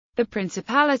The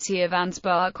Principality of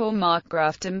Ansbach or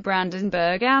Markgraftum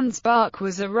Brandenburg-Ansbach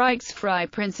was a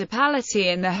Reichsfrei principality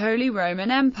in the Holy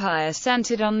Roman Empire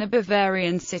centered on the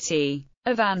Bavarian city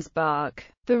of Ansbach.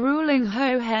 The ruling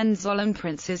Hohenzollern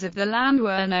princes of the land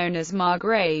were known as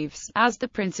margraves, as the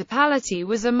principality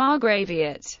was a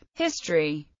margraviate.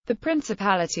 History. The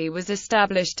principality was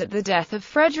established at the death of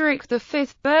Frederick V,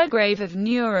 Burgrave of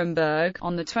Nuremberg,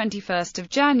 on the 21st of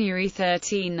January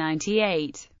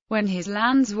 1398. When his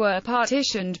lands were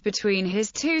partitioned between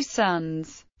his two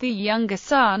sons. The younger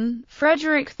son,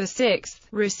 Frederick VI,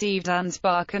 received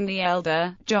Ansbach and the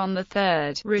elder, John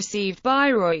III, received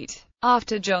Bayreuth.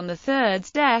 After John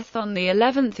III's death on the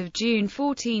 11th of June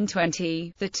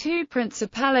 1420, the two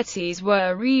principalities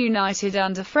were reunited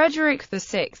under Frederick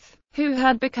VI, who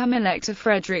had become Elector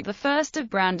Frederick I of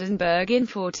Brandenburg in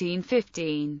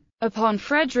 1415. Upon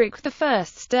Frederick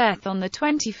I's death on the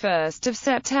 21st of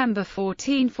September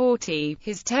 1440,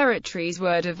 his territories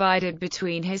were divided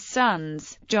between his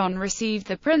sons. John received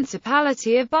the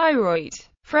Principality of Bayreuth,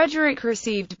 Frederick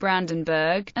received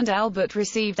Brandenburg, and Albert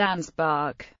received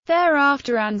Ansbach.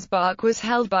 Thereafter Ansbach was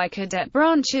held by cadet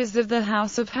branches of the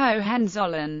House of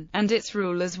Hohenzollern, and its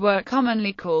rulers were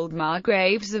commonly called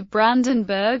Margraves of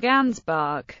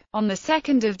Brandenburg-Ansbach. On the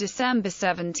 2nd of December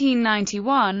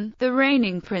 1791, the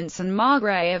reigning Prince and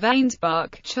Margrave of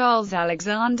Ansbach, Charles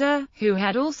Alexander, who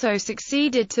had also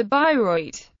succeeded to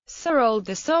Bayreuth, sold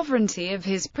the sovereignty of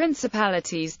his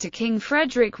principalities to King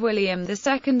Frederick William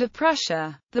II of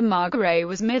Prussia. The Margrave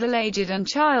was middle-aged and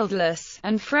childless,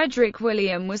 and Frederick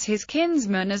William was his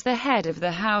kinsman as the head of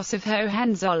the House of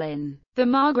Hohenzollern. The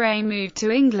Margrave moved to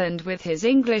England with his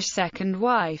English second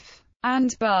wife.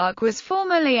 Ansbach was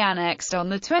formally annexed on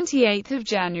the 28th of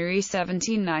January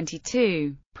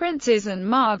 1792. Princes and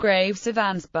Margraves of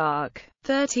Ansbach,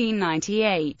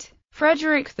 1398.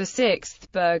 Frederick VI,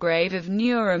 Burgrave of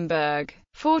Nuremberg,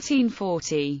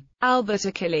 1440. Albert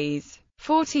Achilles,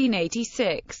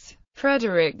 1486.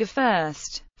 Frederick I,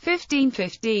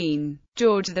 1515.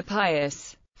 George the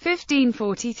Pious,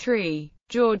 1543.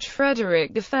 George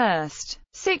Frederick I,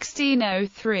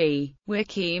 1603.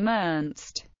 Joachim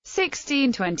Ernst,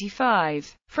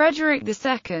 1625. Frederick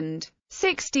II,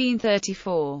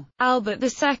 1634. Albert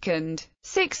II,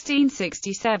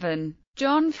 1667.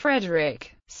 John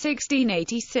Frederick,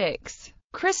 1686.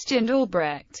 Christian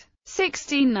Albrecht,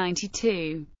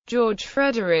 1692. George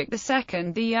Frederick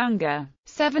II the Younger,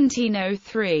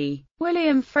 1703.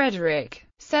 William Frederick,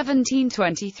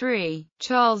 1723.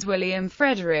 Charles William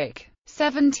Frederick,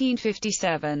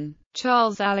 1757.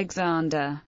 Charles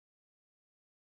Alexander,